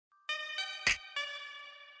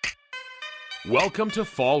Welcome to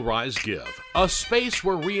Fall, Rise, Give, a space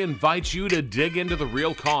where we invite you to dig into the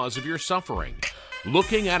real cause of your suffering,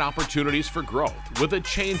 looking at opportunities for growth with a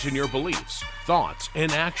change in your beliefs, thoughts,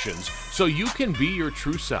 and actions so you can be your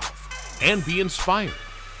true self and be inspired.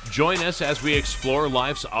 Join us as we explore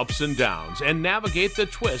life's ups and downs and navigate the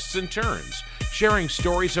twists and turns, sharing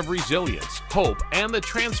stories of resilience, hope, and the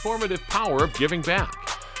transformative power of giving back.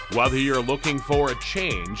 Whether you're looking for a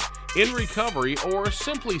change, in recovery, or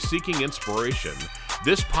simply seeking inspiration,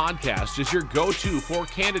 this podcast is your go-to for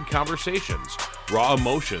candid conversations, raw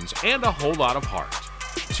emotions, and a whole lot of heart.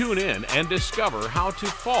 Tune in and discover how to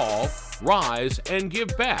fall, rise, and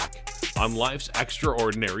give back on life's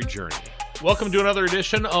extraordinary journey. Welcome to another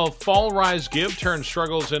edition of Fall, Rise, Give. Turn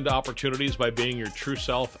struggles into opportunities by being your true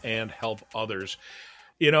self and help others.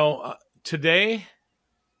 Today,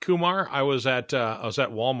 Kumar, I was at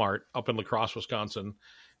Walmart up in La Crosse, Wisconsin,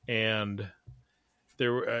 and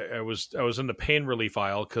I was in the pain relief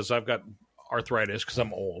aisle because I've got arthritis because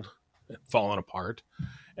I'm old, falling apart,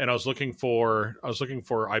 and I was looking for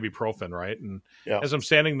ibuprofen, right? And as I'm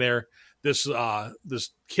standing there, this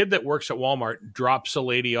kid that works at Walmart drops a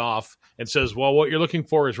lady off and says, "Well, what you're looking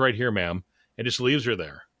for is right here, ma'am," and just leaves her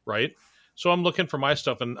there, right? So I'm looking for my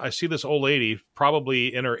stuff, and I see this old lady,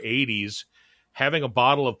 probably in her 80s, having a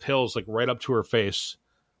bottle of pills like right up to her face,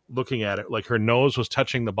 looking at it, like her nose was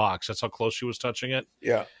touching the box. That's how close she was touching it.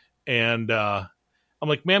 Yeah. And I'm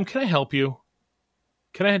like, "Ma'am, can I help you?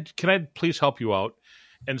 Can I please help you out?"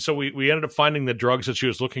 And so we ended up finding the drugs that she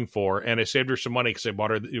was looking for, and I saved her some money because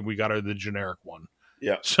we got her the generic one.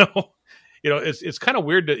 Yeah. So, it's kind of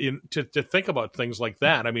weird to think about things like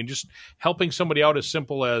that. I mean, just helping somebody out as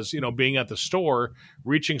simple as, being at the store,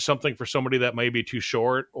 reaching something for somebody that may be too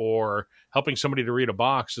short, or helping somebody to read a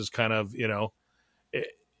box is kind of,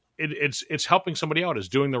 it's helping somebody out, is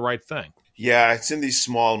doing the right thing. Yeah, it's in these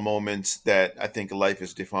small moments that I think life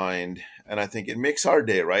is defined, and I think it makes our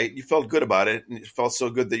day, right? You felt good about it, and it felt so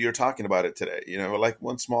good that you're talking about it today. Like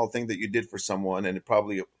one small thing that you did for someone, and it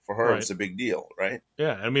probably for her it's a big deal, right?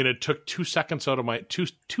 Yeah, I mean, it took 2 seconds out of my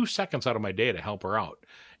two seconds out of my day to help her out,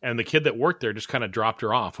 and the kid that worked there just kind of dropped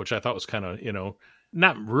her off, which I thought was kind of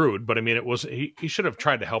not rude, but I mean, it was he should have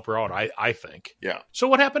tried to help her out. I think. Yeah. So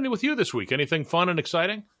what happened with you this week? Anything fun and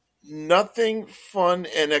exciting? Nothing fun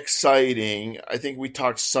and exciting. I think we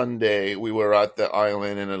talked Sunday. We were at the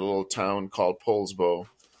island in a little town called Polsbo.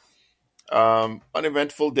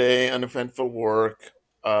 Uneventful day, uneventful work.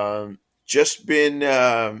 Just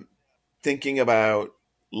been thinking about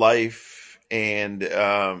life and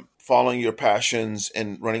following your passions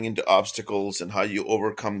and running into obstacles and how you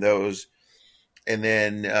overcome those. And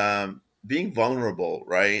then being vulnerable,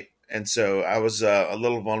 right? And so I was a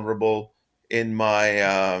little vulnerable in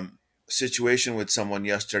my situation with someone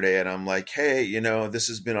yesterday, and I'm like, hey, this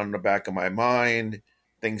has been on the back of my mind.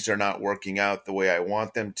 Things are not working out the way I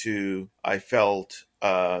want them to. I felt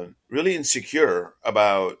really insecure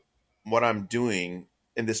about what I'm doing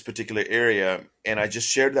in this particular area, and I just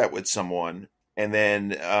shared that with someone, and then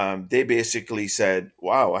they basically said,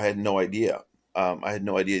 wow, I had no idea. I had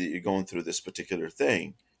no idea that you're going through this particular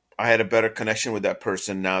thing. I had a better connection with that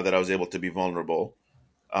person now that I was able to be vulnerable.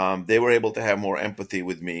 They were able to have more empathy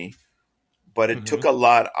with me, but it took a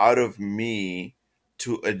lot out of me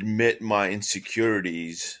to admit my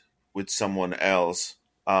insecurities with someone else.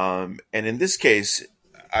 And in this case,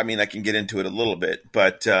 I mean, I can get into it a little bit,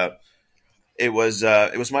 but it was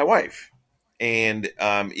my wife. And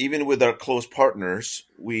even with our close partners,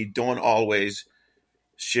 we don't always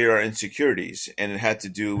share our insecurities. And it had to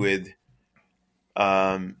do with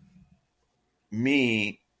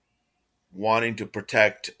me wanting to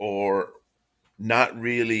protect or not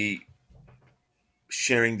really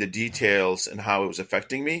sharing the details and how it was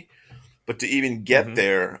affecting me. But to even get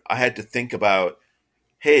there, I had to think about,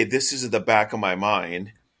 hey, this is at the back of my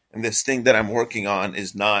mind, and this thing that I'm working on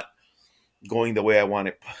is not going the way I want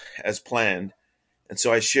it as planned. And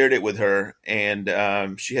so I shared it with her, and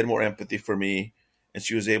she had more empathy for me, and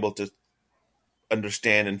she was able to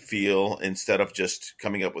understand and feel instead of just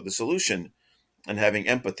coming up with a solution and having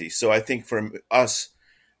empathy. So I think for us,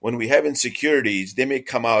 when we have insecurities, they may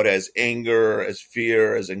come out as anger, as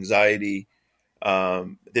fear, as anxiety.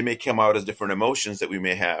 They may come out as different emotions that we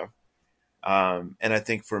may have. And I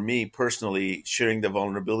think for me personally, sharing the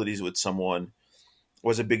vulnerabilities with someone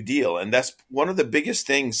was a big deal. And that's one of the biggest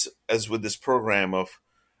things, as with this program of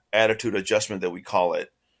attitude adjustment that we call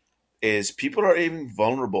it, is people are even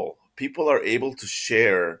vulnerable. People are able to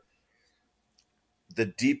share the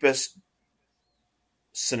deepest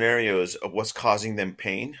scenarios of what's causing them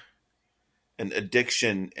pain. And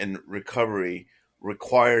addiction and recovery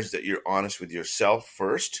requires that you're honest with yourself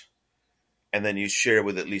first, and then you share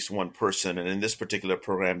with at least one person. And in this particular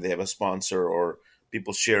program, they have a sponsor, or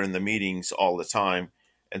people share in the meetings all the time.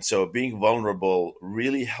 And so being vulnerable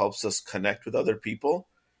really helps us connect with other people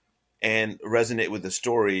and resonate with the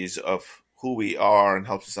stories of who we are, and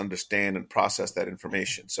helps us understand and process that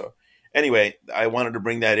information. So anyway, I wanted to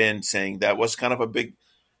bring that in, saying that was kind of a big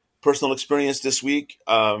personal experience this week,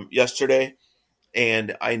 yesterday.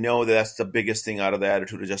 And I know that's the biggest thing out of the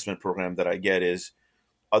attitude adjustment program that I get is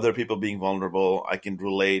other people being vulnerable. I can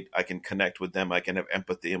relate, I can connect with them, I can have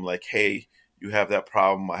empathy. I'm like, hey, you have that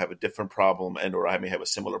problem, I have a different problem, and or I may have a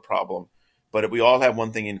similar problem. But we all have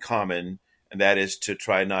one thing in common, and that is to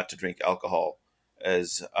try not to drink alcohol,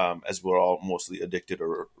 as we're all mostly addicted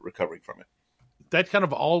or recovering from it. That kind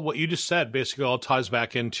of all what you just said basically all ties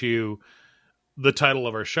back into the title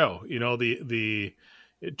of our show. You know, the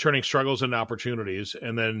turning struggles into opportunities,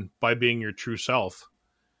 and then by being your true self,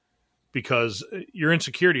 because your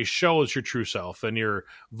insecurity shows your true self, and your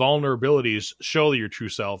vulnerabilities show your true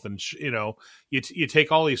self. And you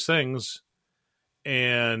take all these things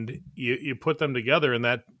and you put them together,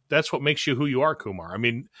 and that's what makes you who you are, Kumar. I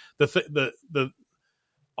mean, the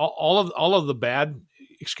all of the bad,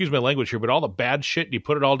 excuse my language here, but all the bad shit, you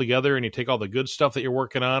put it all together, and you take all the good stuff that you're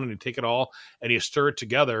working on, and you take it all and you stir it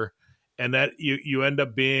together, and that you end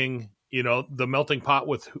up being, the melting pot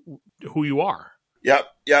with who you are. Yep,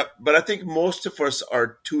 yep. But I think most of us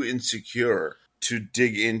are too insecure to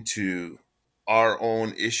dig into our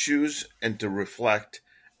own issues and to reflect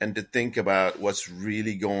and to think about what's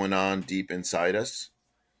really going on deep inside us.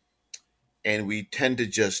 And we tend to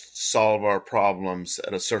just solve our problems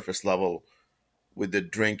at a surface level with the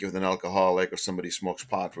drink with an alcoholic, or somebody smokes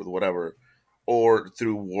pot with whatever, or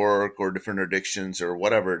through work or different addictions or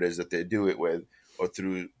whatever it is that they do it with, or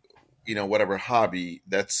through, whatever hobby.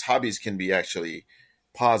 Hobbies can be actually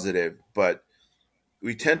positive, but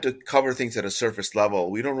we tend to cover things at a surface level.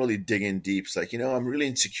 We don't really dig in deep. It's like, I'm really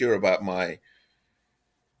insecure about my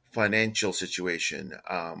financial situation.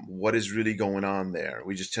 What is really going on there?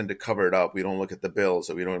 We just tend to cover it up. We don't look at the bills,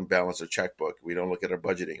 or we don't balance our checkbook. We don't look at our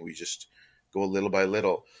budgeting. We just go little by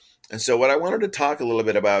little. And so what I wanted to talk a little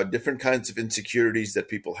bit about, different kinds of insecurities that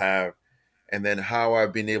people have, and then how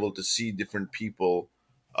I've been able to see different people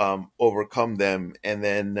overcome them. And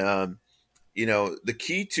then, the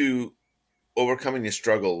key to overcoming your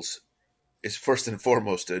struggles is first and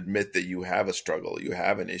foremost to admit that you have a struggle, you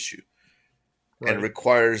have an issue. Right. And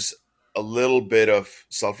requires a little bit of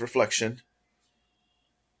self-reflection.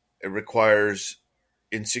 It requires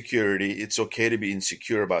insecurity. It's okay to be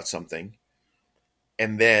insecure about something.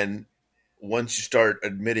 And then once you start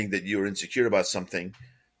admitting that you're insecure about something,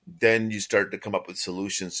 then you start to come up with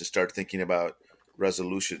solutions, to start thinking about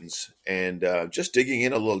resolutions, and just digging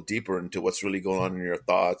in a little deeper into what's really going on in your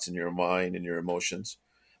thoughts and your mind and your emotions.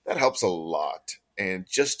 That helps a lot. And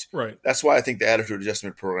just That's why I think the attitude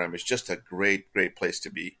adjustment program is just a great, great place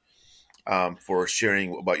to be, for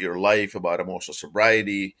sharing about your life, about emotional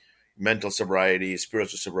sobriety, mental sobriety,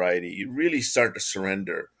 spiritual sobriety. You really start to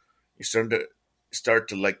surrender. You start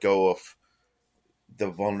to let go of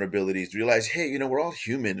the vulnerabilities. Realize, hey, we're all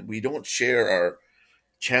human. We don't share our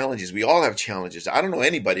challenges. We all have challenges. I don't know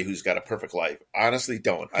anybody who's got a perfect life. Honestly,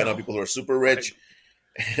 don't. No. I know people who are super rich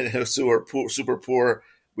and who are super poor.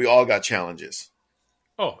 We all got challenges.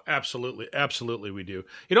 Oh, absolutely. Absolutely we do.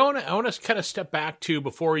 I want to kind of step back to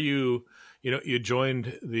before you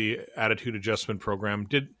joined the attitude adjustment program.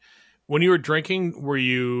 When you were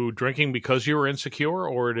you drinking because you were insecure,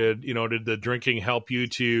 or did the drinking help you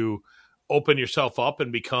to open yourself up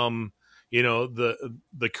and become,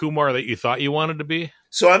 the Kumar that you thought you wanted to be?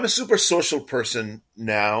 So I'm a super social person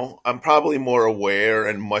now. I'm probably more aware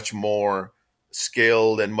and much more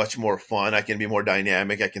skilled and much more fun. I can be more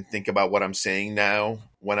dynamic. I can think about what I'm saying now.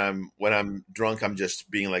 When I'm drunk, I'm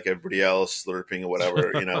just being like everybody else, slurping or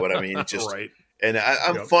whatever. You know what I mean? Just right. And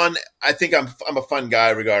I'm fun. I think I'm a fun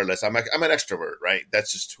guy regardless. I'm an extrovert, right?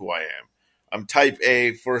 That's just who I am. I'm type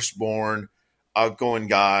A, firstborn, outgoing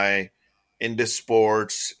guy, into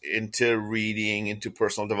sports, into reading, into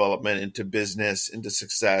personal development, into business, into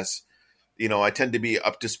success. I tend to be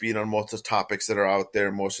up to speed on most of the topics that are out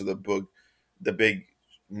there, most of the big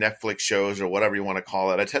Netflix shows or whatever you want to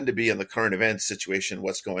call it. I tend to be in the current events situation,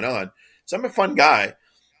 what's going on. So I'm a fun guy.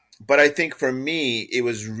 But I think for me, it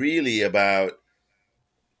was really about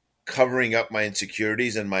covering up my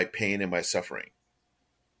insecurities and my pain and my suffering.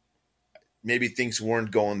 Maybe things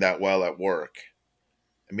weren't going that well at work.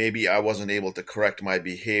 Maybe I wasn't able to correct my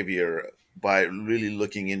behavior by really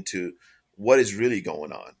looking into what is really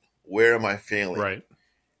going on. Where am I failing? Right.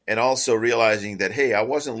 And also realizing that, hey, I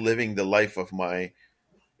wasn't living the life of my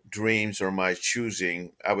dreams or my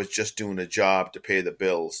choosing. I was just doing a job to pay the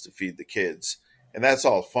bills, to feed the kids. And that's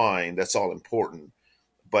all fine. That's all important.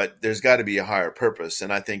 But there's got to be a higher purpose.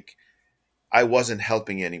 And I think I wasn't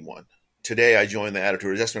helping anyone. Today, I joined the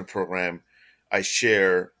Attitude Adjustment Program. I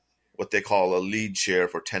share what they call a lead share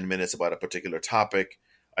for 10 minutes about a particular topic.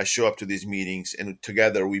 I show up to these meetings, and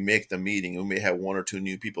together we make the meeting. We may have one or two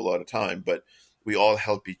new people at a time, but we all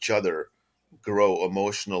help each other grow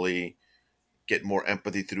emotionally, get more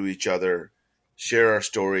empathy through each other, share our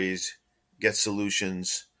stories, get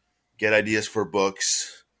solutions, get ideas for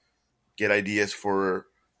books, get ideas for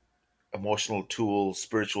emotional tools,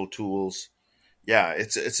 spiritual tools. Yeah,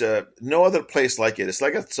 it's a no other place like it. It's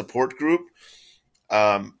like a support group,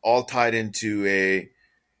 all tied into a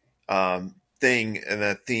thing and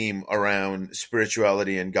a theme around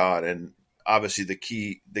spirituality and God. And obviously, the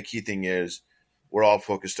key thing is we're all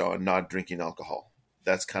focused on not drinking alcohol.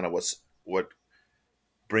 That's kind of what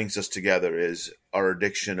brings us together is our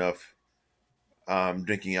addiction of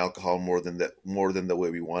drinking alcohol more than the way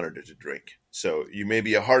we wanted it to drink. So you may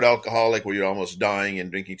be a hard alcoholic where you're almost dying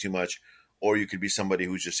and drinking too much, or you could be somebody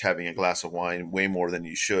who's just having a glass of wine way more than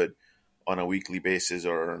you should on a weekly basis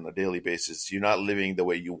or on a daily basis. You're not living the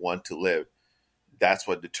way you want to live. That's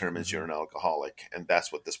what determines you're an alcoholic, and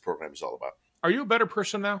that's what this program is all about. Are you a better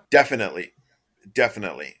person now? Definitely.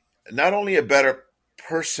 Not only a better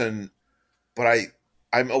person, but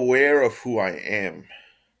I'm aware of who I am.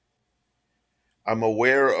 I'm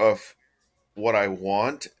aware of what I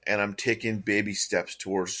want, and I'm taking baby steps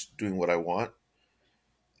towards doing what I want.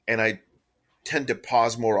 And I tend to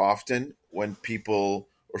pause more often when people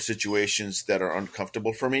or situations that are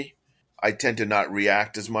uncomfortable for me. I tend to not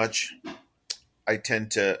react as much. I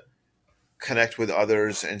tend to connect with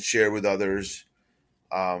others and share with others.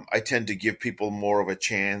 I tend to give people more of a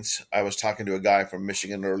chance. I was talking to a guy from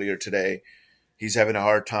Michigan earlier today. He's having a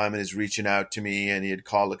hard time and is reaching out to me, and he had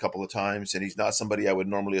called a couple of times, and he's not somebody I would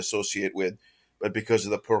normally associate with, but because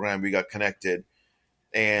of the program, we got connected.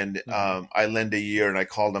 And I lend a year, and I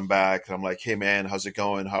called him back, and I'm like, hey, man, how's it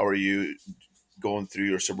going? How are you going through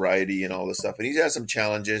your sobriety and all this stuff? And he's had some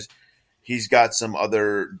challenges. He's got some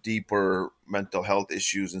other deeper mental health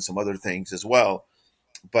issues and some other things as well.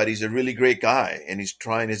 But he's a really great guy, and he's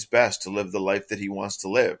trying his best to live the life that he wants to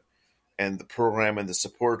live. And the program and the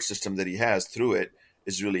support system that he has through it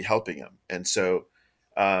is really helping him. And so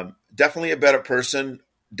definitely a better person,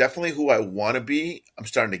 definitely who I want to be. I'm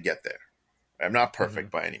starting to get there. I'm not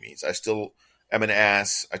perfect by any means. I still am an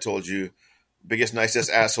ass. I told you, biggest,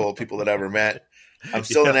 nicest asshole people that I ever met. I'm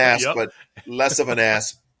still an ass, but less of an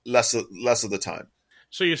ass, less of the time.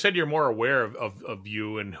 So you said you're more aware of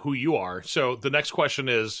you and who you are. So the next question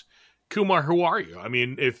is, Kumar, who are you? I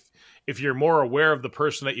mean, if you're more aware of the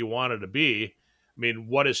person that you wanted to be, I mean,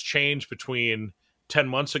 what has changed between 10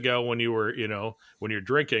 months ago when you were, when you're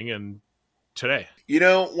drinking and today?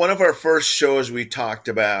 One of our first shows, we talked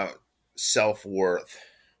about self-worth,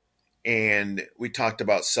 and we talked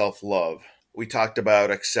about self-love. We talked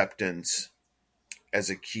about acceptance as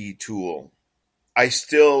a key tool. I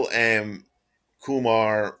still am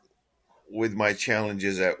Kumar with my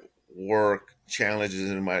challenges at work, challenges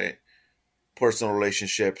in my personal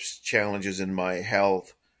relationships, challenges in my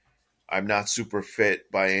health. I'm not super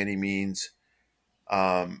fit by any means.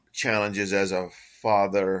 Challenges as a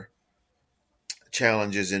father,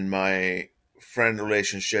 challenges in my friend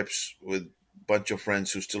relationships with a bunch of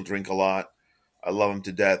friends who still drink a lot. I love them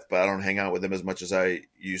to death, but I don't hang out with them as much as I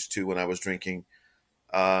used to when I was drinking.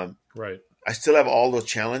 Right. I still have all those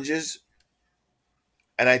challenges.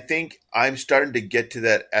 And I think I'm starting to get to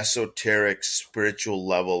that esoteric spiritual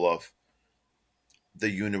level of the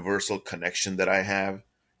universal connection that I have.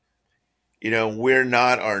 We're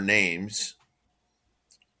not our names.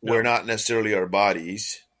 No. We're not necessarily our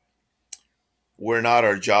bodies. We're not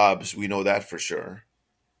our jobs. We know that for sure.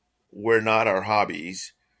 We're not our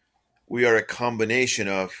hobbies. We are a combination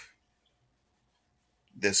of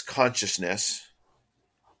this consciousness,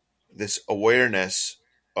 this awareness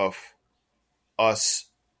of us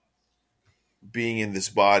being in this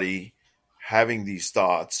body, having these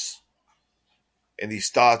thoughts, and these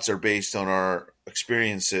thoughts are based on our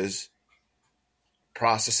experiences,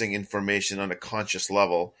 processing information on a conscious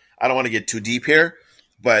level. I don't want to get too deep here,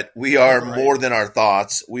 but we are more than our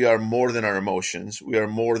thoughts. We are more than our emotions. We are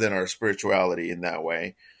more than our spirituality in that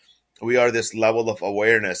way. We are this level of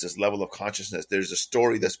awareness, this level of consciousness. There's a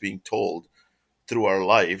story that's being told through our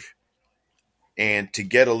life. And to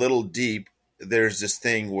get a little deep, there's this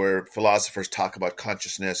thing where philosophers talk about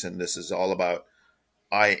consciousness, and this is all about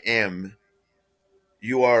I am.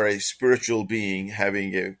 You are a spiritual being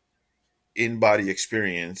having a in-body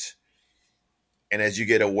experience, And as you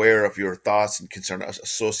get aware of your thoughts and concern,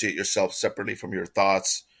 associate yourself separately from your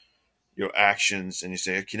thoughts, your actions, and you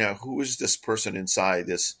say, okay, who is this person inside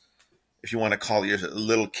this? If you want to call your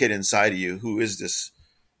little kid inside of you, who is this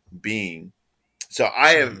being? So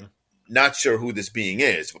I am not sure who this being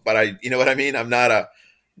is, but you know what I mean? I'm not a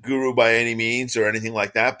guru by any means or anything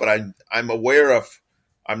like that, but I'm aware of,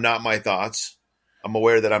 I'm not my thoughts. I'm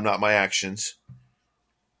aware that I'm not my actions.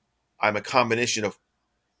 I'm a combination of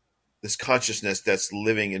this consciousness that's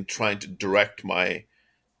living and trying to direct my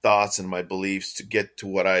thoughts and my beliefs to get to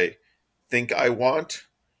what I think I want,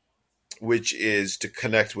 which is to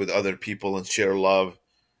connect with other people and share love,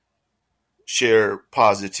 share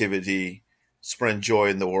positivity, spread joy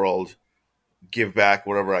in the world, give back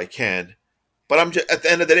wherever I can. But at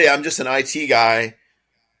the end of the day, I'm just an IT guy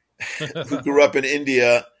who grew up in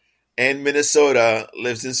India and Minnesota,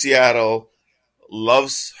 lives in Seattle,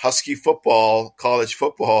 loves Husky football, college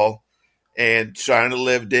football, and trying to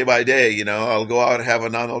live day by day. I'll go out and have a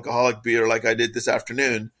non-alcoholic beer like I did this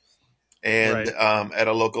afternoon, and at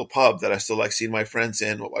a local pub that I still like seeing my friends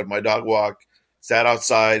in, at my dog walk, sat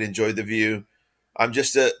outside, enjoyed the view. I'm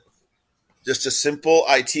just a simple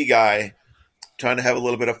IT guy trying to have a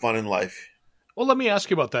little bit of fun in life. Well, let me ask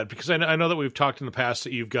you about that, because I know that we've talked in the past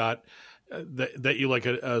that you've got that you like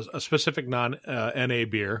a specific non-NA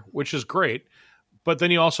beer, which is great. But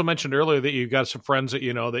then you also mentioned earlier that you've got some friends that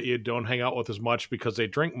that you don't hang out with as much because they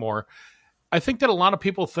drink more. I think that a lot of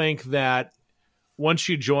people think that once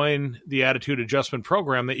you join the attitude adjustment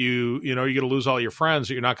program that you're going to lose all your friends,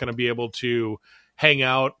 that you're not going to be able to hang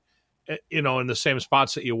out, in the same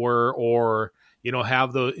spots that you were, or,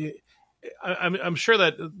 have the, I'm sure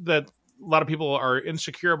that a lot of people are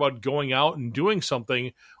insecure about going out and doing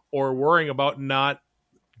something, or worrying about not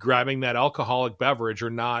grabbing that alcoholic beverage,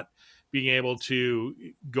 or not being able to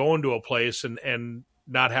go into a place and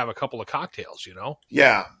not have a couple of cocktails,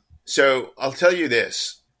 Yeah. So I'll tell you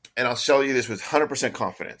this, and I'll tell you this with 100%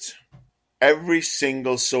 confidence. Every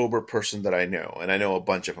single sober person that I know, and I know a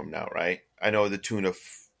bunch of them now, right? I know the tune of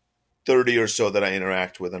 30 or so that I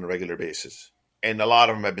interact with on a regular basis. And a lot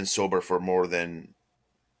of them have been sober for more than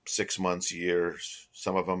 6 months, years,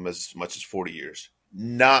 some of them as much as 40 years.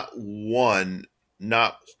 Not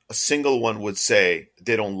a single one would say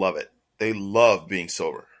they don't love it. They love being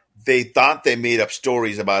sober. They thought they made up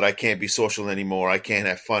stories about, I can't be social anymore, I can't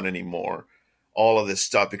have fun anymore, all of this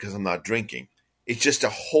stuff because I'm not drinking. It's just a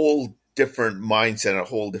whole different mindset, a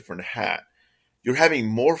whole different hat. You're having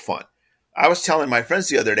more fun. I was telling my friends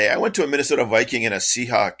the other day, I went to a Minnesota Viking and a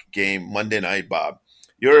Seahawk game Monday night, Bob.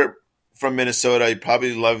 You're from Minnesota. You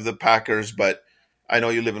probably love the Packers, but I know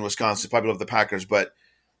you live in Wisconsin. You probably love the Packers, but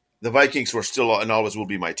the Vikings were still and always will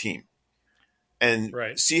be my team. And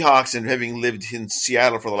Seahawks, and having lived in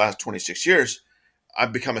Seattle for the last 26 years,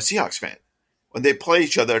 I've become a Seahawks fan. When they play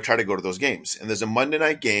each other, I try to go to those games. And there's a Monday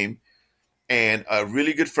night game, and a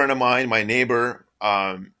really good friend of mine, my neighbor,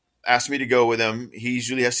 asked me to go with him. He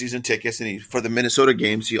usually has season tickets, and for the Minnesota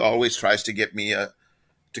games, he always tries to get me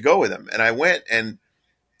to go with him. And I went, and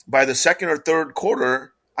by the second or third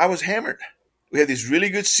quarter, I was hammered. We had these really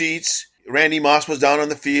good seats. Randy Moss was down on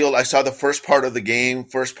the field. I saw the first part of the game,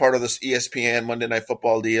 first part of this ESPN Monday Night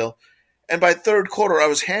Football deal. And by third quarter, I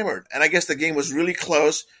was hammered. And I guess the game was really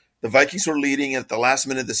close. The Vikings were leading, and at the last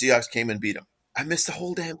minute, the Seahawks came and beat them. I missed the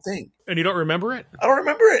whole damn thing. And you don't remember it? I don't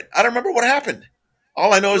remember it. I don't remember what happened.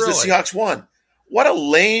 All I know is the Seahawks won. What a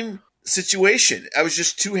lame situation. I was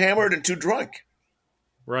just too hammered and too drunk.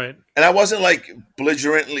 Right. And I wasn't like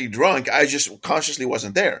belligerently drunk. I just consciously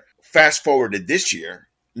wasn't there. Fast forward to this year,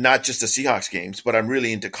 not just the Seahawks games, but I'm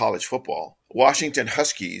really into college football. Washington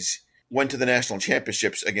Huskies went to the national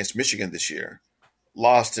championships against Michigan this year,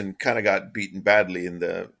 lost and kind of got beaten badly in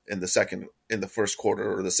the first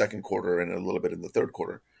quarter or the second quarter and a little bit in the third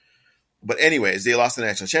quarter. But anyways, they lost the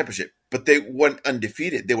national championship, but they went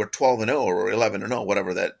undefeated. They were 12-0 or 11-0,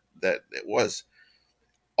 whatever that it was.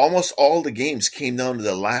 Almost all the games came down to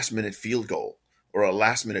the last minute field goal or a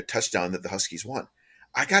last minute touchdown that the Huskies won.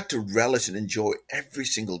 I got to relish and enjoy every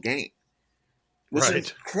single game. It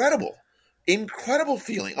was incredible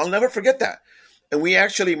feeling. I'll never forget that. And we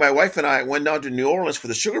actually, my wife and I went down to New Orleans for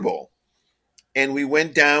the Sugar Bowl. And we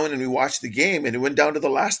went down and we watched the game, and it went down to the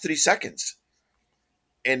last 3 seconds.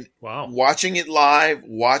 And watching it live,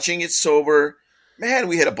 watching it sober, man,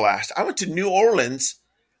 we had a blast. I went to New Orleans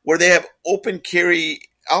where they have open carry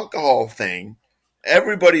alcohol thing.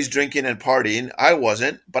 Everybody's drinking and partying. I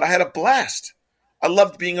wasn't, but I had a blast. I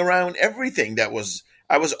loved being around everything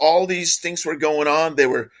all these things were going on. There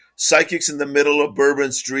were psychics in the middle of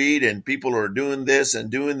Bourbon Street, and people are doing this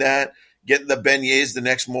and doing that, getting the beignets the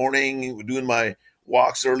next morning, doing my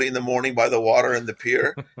walks early in the morning by the water and the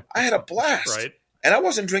pier. I had a blast. Right. And I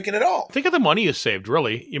wasn't drinking at all. Think of the money you saved,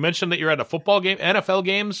 really. You mentioned that you're at a football game, NFL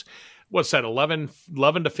games. What's that, $11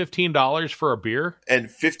 to $15 for a beer?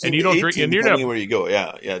 And 15 and you to don't 18, drink, and depending where you go.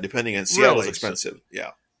 Yeah, depending on Seattle's Really? expensive.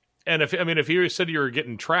 Yeah. And if you said you were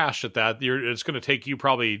getting trashed at that, it's going to take you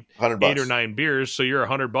probably $100. 8 or 9 beers, so you're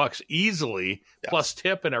 $100 easily, plus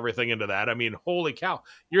tip and everything into that. I mean, holy cow,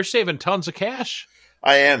 you're saving tons of cash.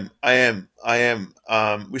 I am.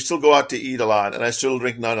 We still go out to eat a lot, and I still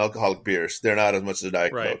drink non-alcoholic beers. They're not as much as a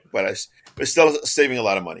Diet Coke, but we're still saving a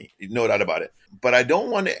lot of money. No doubt about it. But I don't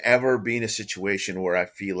want to ever be in a situation where I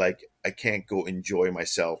feel like I can't go enjoy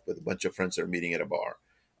myself with a bunch of friends that are meeting at a bar.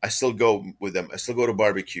 I still go with them. I still go to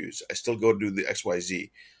barbecues. I still go to do the XYZ.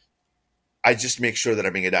 I just make sure that I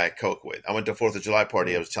bring a Diet Coke with. I went to a 4th of July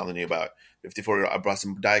party I was telling you about. 54. I brought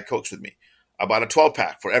some Diet Cokes with me. I bought a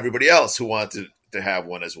 12-pack for everybody else who wanted to have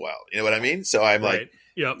one as well. You know what I mean? So I'm like,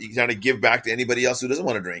 you trying to give back to anybody else who doesn't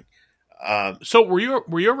want to drink. So were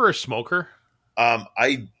you ever a smoker?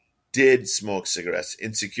 I did smoke cigarettes.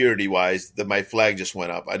 Insecurity wise, my flag just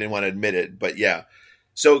went up. I didn't want to admit it, but yeah.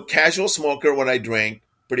 So casual smoker when I drank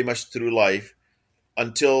pretty much through life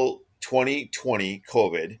until 2020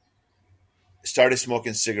 COVID. Started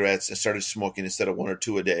smoking cigarettes and started smoking instead of 1 or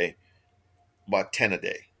 2 a day, about 10 a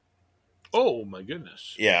day. Oh my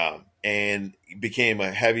goodness. Yeah. And became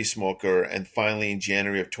a heavy smoker. And finally in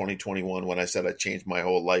January of 2021, when I said I changed my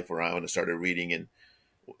whole life around and started reading and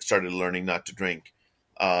started learning not to drink,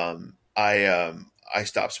 I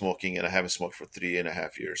stopped smoking, and I haven't smoked for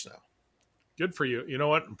 3.5 years now. Good for you. You know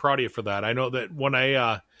what? I'm proud of you for that. I know that when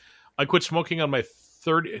I quit smoking on my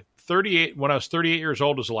 38, when I was 38 years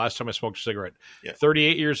old was the last time I smoked a cigarette. Yeah.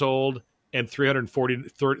 38 years old and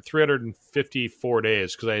 354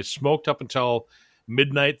 days, because I smoked up until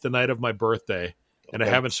midnight the night of my birthday, and I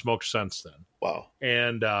haven't smoked since then. Wow.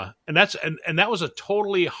 And that was a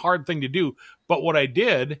totally hard thing to do. But what I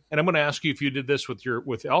did, and I'm going to ask you if you did this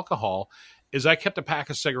with alcohol, is I kept a pack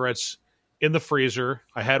of cigarettes in the freezer.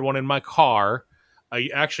 I had one in my car. I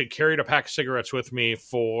actually carried a pack of cigarettes with me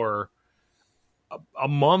for a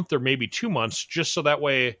month or maybe 2 months, just so that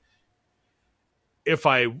way, if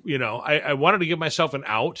I wanted to give myself an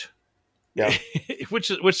out,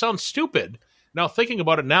 which sounds stupid. Now, thinking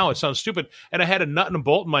about it now, it sounds stupid. And I had a nut and a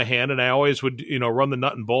bolt in my hand, and I always would, run the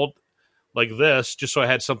nut and bolt like this, just so I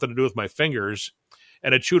had something to do with my fingers.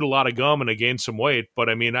 And I chewed a lot of gum, and I gained some weight. But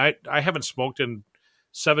I mean, I haven't smoked in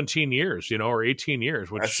 17 years, or 18 years.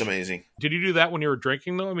 That's amazing. Did you do that when you were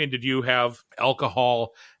drinking, though? I mean, did you have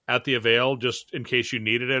alcohol at the Avail just in case you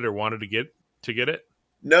needed it or wanted to get it?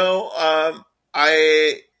 No,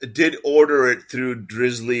 I did order it through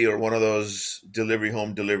Drizzly or one of those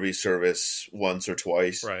home delivery service once or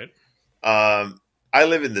twice. Right. I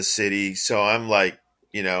live in the city, so I'm like,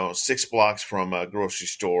 6 blocks from a grocery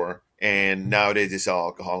store, and nowadays they sell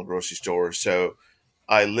alcohol in grocery stores. So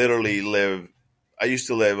I used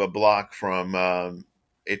to live a block from a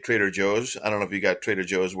Trader Joe's. I don't know if you got Trader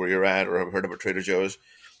Joe's where you're at or have heard of a Trader Joe's.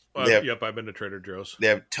 Yep, I've been to Trader Joe's. They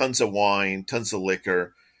have tons of wine, tons of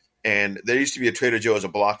liquor. And there used to be a Trader Joe's a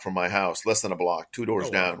block from my house, less than a block, 2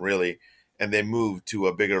 doors down, really. And they moved to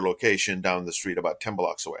a bigger location down the street about 10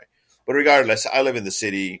 blocks away. But regardless, I live in the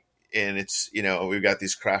city, and it's, we've got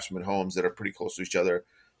these craftsman homes that are pretty close to each other.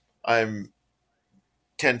 I'm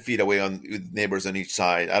 10 feet away with neighbors on each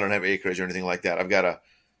side. I don't have acreage or anything like that. I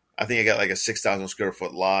think I got like a 6,000 square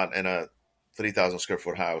foot lot and a 3,000 square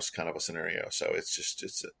foot house kind of a scenario. So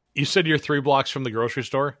You said you're 3 blocks from the grocery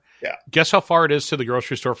store? Yeah. Guess how far it is to the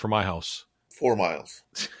grocery store from my house? 4 miles.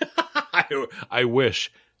 I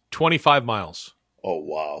wish. 25 miles. Oh,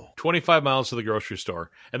 wow. 25 miles to the grocery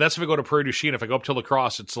store. And that's if I go to Prairie du Chien. If I go up to La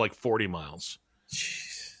Crosse, it's like 40 miles.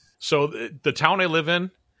 Jeez. So the town I live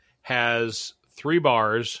in has 3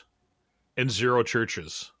 bars and 0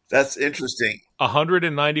 churches. That's interesting.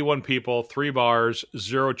 191 people, 3 bars,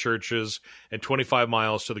 0 churches, and 25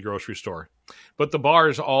 miles to the grocery store. But the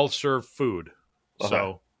bars all serve food.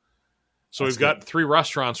 Okay. So we've got 3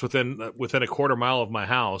 restaurants within a quarter mile of my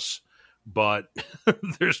house, but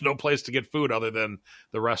there's no place to get food other than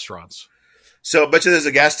the restaurants. So I bet you there's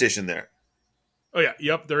a gas station there. Oh, yeah.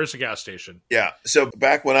 Yep, there is a gas station. Yeah. So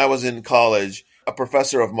back when I was in college, a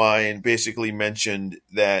professor of mine basically mentioned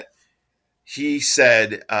that he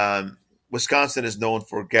said Wisconsin is known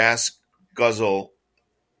for gas, guzzle,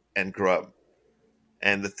 and grub,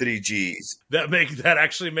 and the 3 Gs. That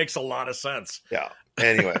actually makes a lot of sense. Yeah.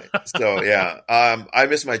 Anyway, so yeah, I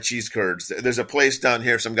miss my cheese curds. There's a place down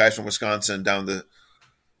here, some guys from Wisconsin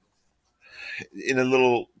in a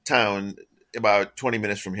little town about 20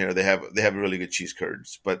 minutes from here, they have really good cheese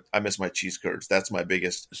curds, but I miss my cheese curds. That's my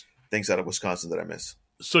biggest things out of Wisconsin that I miss.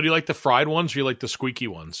 So do you like the fried ones or do you like the squeaky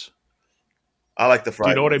ones? I like the fried ones.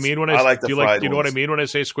 Do you know what I mean when I like the fried ones. Do you know what I mean when I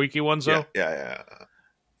say squeaky ones though? Yeah.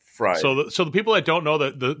 Fried. So the people that don't know,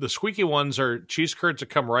 the squeaky ones are cheese curds that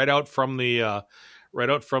come right out from the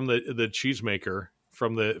cheese maker,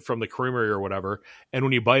 from the creamery or whatever, and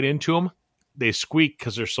when you bite into them, they squeak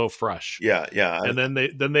because they're so fresh. Yeah. And then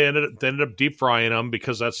they ended up deep frying them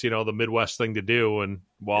because that's the Midwest thing to do, and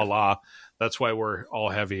voila, that's why we're all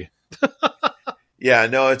heavy. Yeah,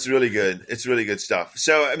 no, it's really good. It's really good stuff.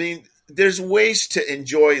 So I mean, there's ways to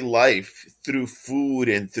enjoy life through food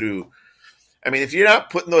and through. I mean, if you're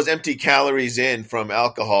not putting those empty calories in from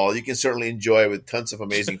alcohol, you can certainly enjoy it with tons of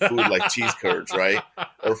amazing food like cheese curds, right?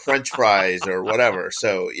 Or French fries or whatever.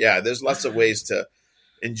 So, yeah, there's lots of ways to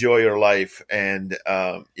enjoy your life. And,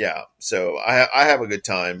 so I have a good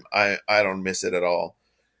time. I don't miss it at all.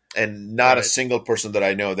 And not a single person that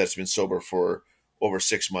I know that's been sober for over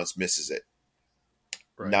 6 months misses it.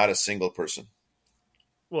 Right. Not a single person.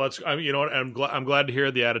 Well, I'm glad to hear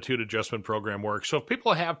the attitude adjustment program works. So if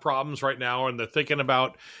people have problems right now and they're thinking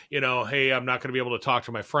about, hey, I'm not going to be able to talk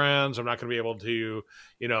to my friends, I'm not going to be able to,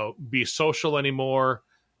 be social anymore,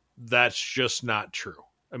 that's just not true.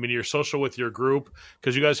 I mean, you're social with your group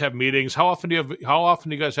because you guys have meetings. How often do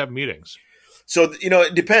you guys have meetings? So,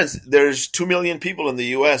 it depends. There's 2 million people in the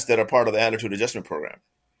U.S. that are part of the attitude adjustment program.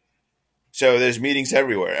 So there's meetings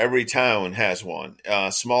everywhere. Every town has one.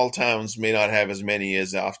 Small towns may not have as many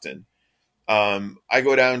as often. I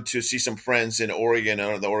go down to see some friends in Oregon,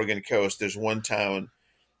 on the Oregon coast. There's one town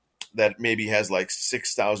that maybe has like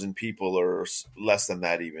 6,000 people or less than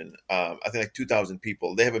that even. I think like 2,000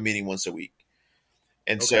 people. They have a meeting once a week.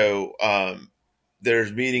 And so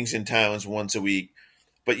there's meetings in towns once a week.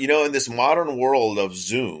 But, in this modern world of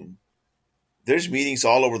Zoom, there's meetings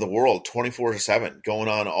all over the world 24/7 going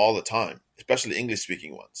on all the time, especially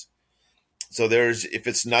English-speaking ones. So if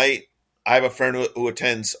it's night, I have a friend who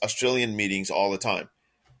attends Australian meetings all the time.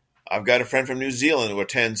 I've got a friend from New Zealand who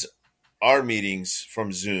attends our meetings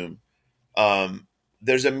from Zoom.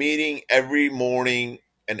 There's a meeting every morning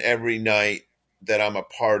and every night that I'm a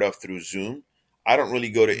part of through Zoom. I don't really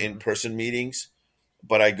go to in-person meetings,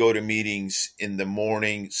 but I go to meetings in the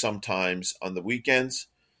morning, sometimes on the weekends.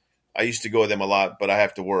 I used to go to them a lot, but I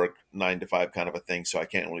have to work 9 to 5 kind of a thing, so I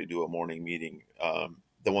can't really do a morning meeting.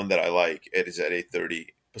 The one that I like, it is at 8:30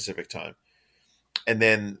 Pacific time. And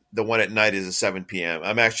then the one at night is at 7 p.m.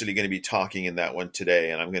 I'm actually going to be talking in that one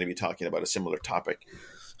today, and I'm going to be talking about a similar topic,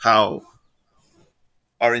 how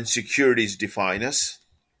our insecurities define us.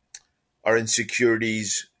 Our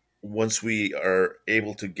insecurities, once we are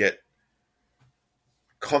able to get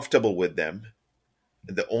comfortable with them,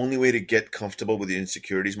 the only way to get comfortable with your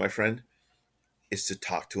insecurities, my friend, is to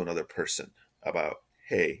talk to another person about,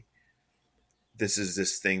 hey, this is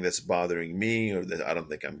this thing that's bothering me, or that I don't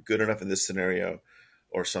think I'm good enough in this scenario,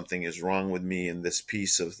 or something is wrong with me in this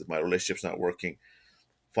piece of my relationship's not working.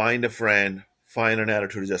 Find a friend, find an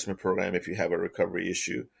attitude adjustment program if you have a recovery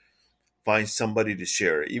issue. Find somebody to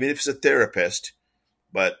share, even if it's a therapist.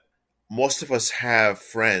 But most of us have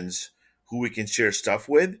friends who we can share stuff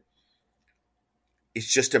with.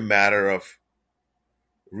 It's just a matter of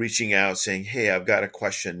reaching out, saying, hey, I've got a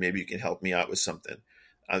question. Maybe you can help me out with something.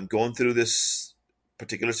 I'm going through this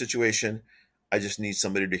particular situation. I just need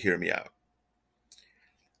somebody to hear me out.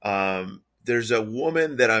 There's a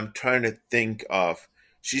woman that I'm trying to think of.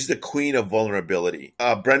 She's the queen of vulnerability,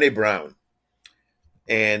 Brené Brown.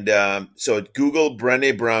 And so Google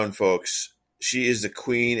Brené Brown, folks. She is the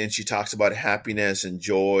queen, and she talks about happiness and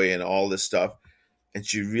joy and all this stuff. And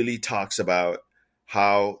she really talks about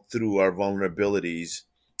how through our vulnerabilities,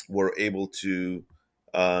 we're able to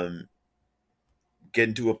get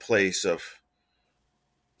into a place of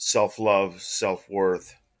self-love,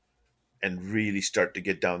 self-worth, and really start to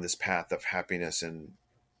get down this path of happiness and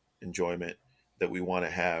enjoyment that we want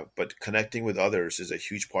to have. But connecting with others is a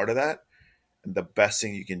huge part of that. And the best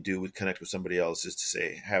thing you can do with connect with somebody else is to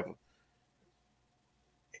say,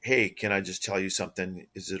 hey, can I just tell you something?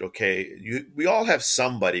 Is it okay? We all have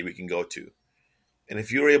somebody we can go to. And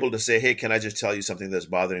if you're able to say, hey, can I just tell you something that's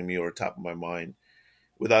bothering me or top of my mind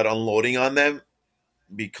without unloading on them,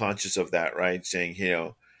 be conscious of that, right? Saying,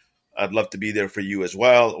 I'd love to be there for you as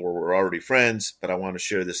well, or we're already friends, but I want to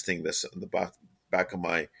share this thing that's in the back of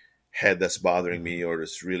my head that's bothering me, or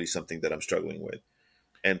it's really something that I'm struggling with.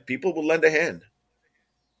 And people will lend a hand.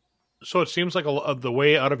 So it seems like the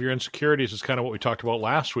way out of your insecurities is kind of what we talked about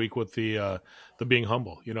last week with the being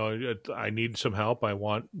humble. I need some help.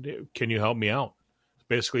 Can you help me out?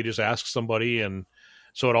 Basically just ask somebody and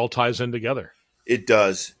So it all ties in together. It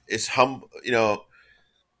does. It's humble.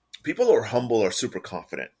 People who are humble are super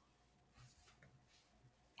confident.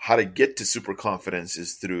 How to get to super confidence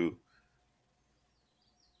is through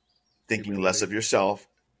thinking less of yourself,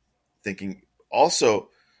 thinking also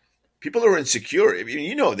people who are insecure. I mean,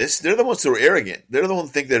 you know this. They're the ones who are arrogant. They're the ones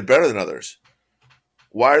who think they're better than others.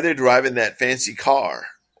 Why are they driving that fancy car?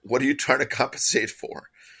 What are you trying to compensate for?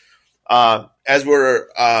 As we're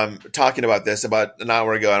talking about this, about an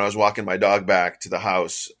hour ago, and I was walking my dog back to the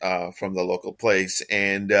house from the local place,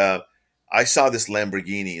 and I saw this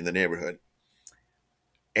Lamborghini in the neighborhood.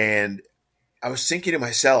 And I was thinking to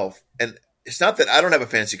myself, and it's not that I don't have a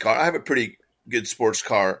fancy car. I have a pretty good sports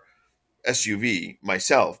car SUV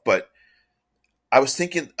myself, but I was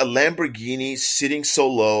thinking a Lamborghini sitting so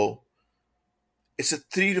low, it's a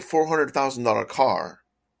 $300,000 to $400,000 car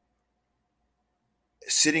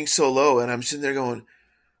sitting so low, and I'm sitting there going,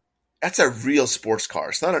 that's a real sports car.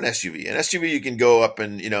 It's not an SUV. An SUV, you can go up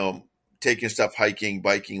and, take your stuff hiking,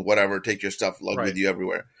 biking, whatever, take your stuff lug with you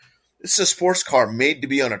everywhere. This is a sports car made to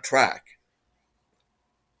be on a track.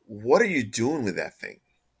 What are you doing with that thing?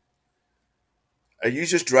 Are you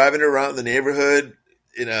just driving around the neighborhood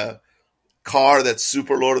in a car that's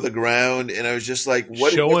super low to the ground? And I was just like,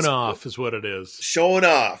 showing off is what it is. Showing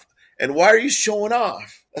off. And why are you showing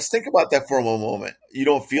off? Let's think about that for a moment. You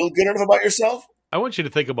don't feel good enough about yourself? I want you to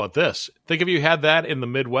think about this. Think if you had that in the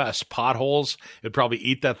Midwest, potholes, it'd probably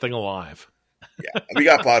eat that thing alive. Yeah, we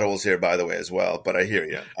got potholes here, by the way, as well. But I hear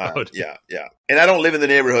you. Yeah. And I don't live in the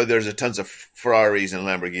neighborhood. There's a tons of Ferraris and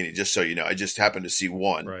Lamborghini. Just so you know, I just happened to see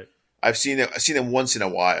one. Right. I've seen them once in a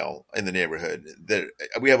while in the neighborhood.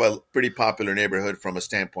 We have a pretty popular neighborhood from a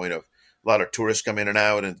standpoint of a lot of tourists come in and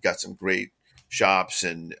out, and got some great shops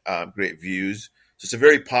and great views. So it's a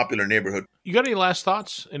very popular neighborhood. You got any last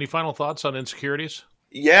thoughts? Any final thoughts on insecurities?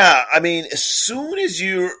 Yeah, I mean, as soon as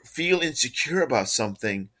you feel insecure about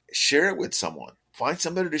something, share it with someone. Find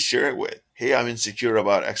somebody to share it with. Hey, I'm insecure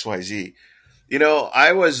about XYZ.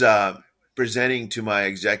 I was presenting to my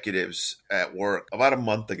executives at work about a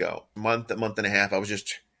month ago, a month and a half. I was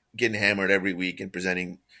just getting hammered every week and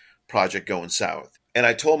presenting project going south. And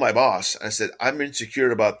I told my boss, I said, I'm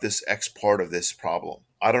insecure about this X part of this problem.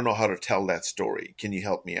 I don't know how to tell that story. Can you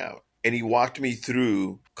help me out? And he walked me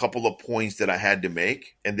through a couple of points that I had to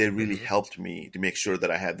make, and they really helped me to make sure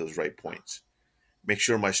that I had those right points. Make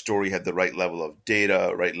sure my story had the right level of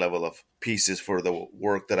data, right level of pieces for the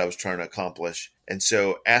work that I was trying to accomplish. And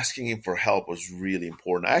so asking him for help was really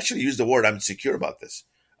important. I actually used the word, I'm insecure about this.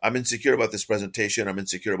 I'm insecure about this presentation. I'm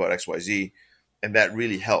insecure about XYZ. And that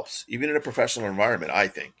really helps, even in a professional environment, I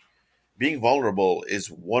think. Being vulnerable is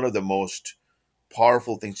one of the most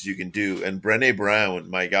powerful things you can do. And Brené Brown,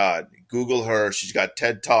 my God, Google her. She's got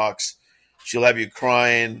TED Talks. She'll have you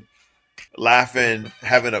crying, laughing,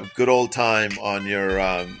 having a good old time on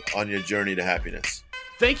your journey to happiness.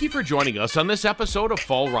 Thank you for joining us on this episode of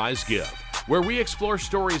Fall, Rise, Give, where we explore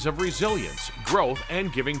stories of resilience, growth,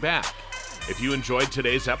 and giving back. If you enjoyed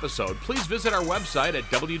today's episode, please visit our website at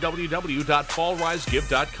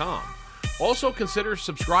www.fallrisegive.com. Also, consider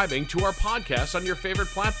subscribing to our podcast on your favorite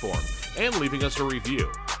platform and leaving us a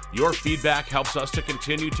review. Your feedback helps us to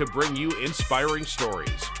continue to bring you inspiring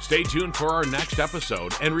stories. Stay tuned for our next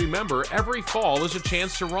episode, and remember, every fall is a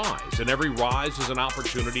chance to rise, and every rise is an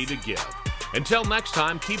opportunity to give. Until next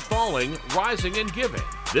time, keep falling, rising, and giving.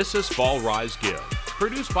 This is Fall, Rise, Give,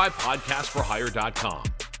 produced by podcastforhire.com.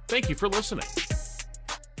 Thank you for listening.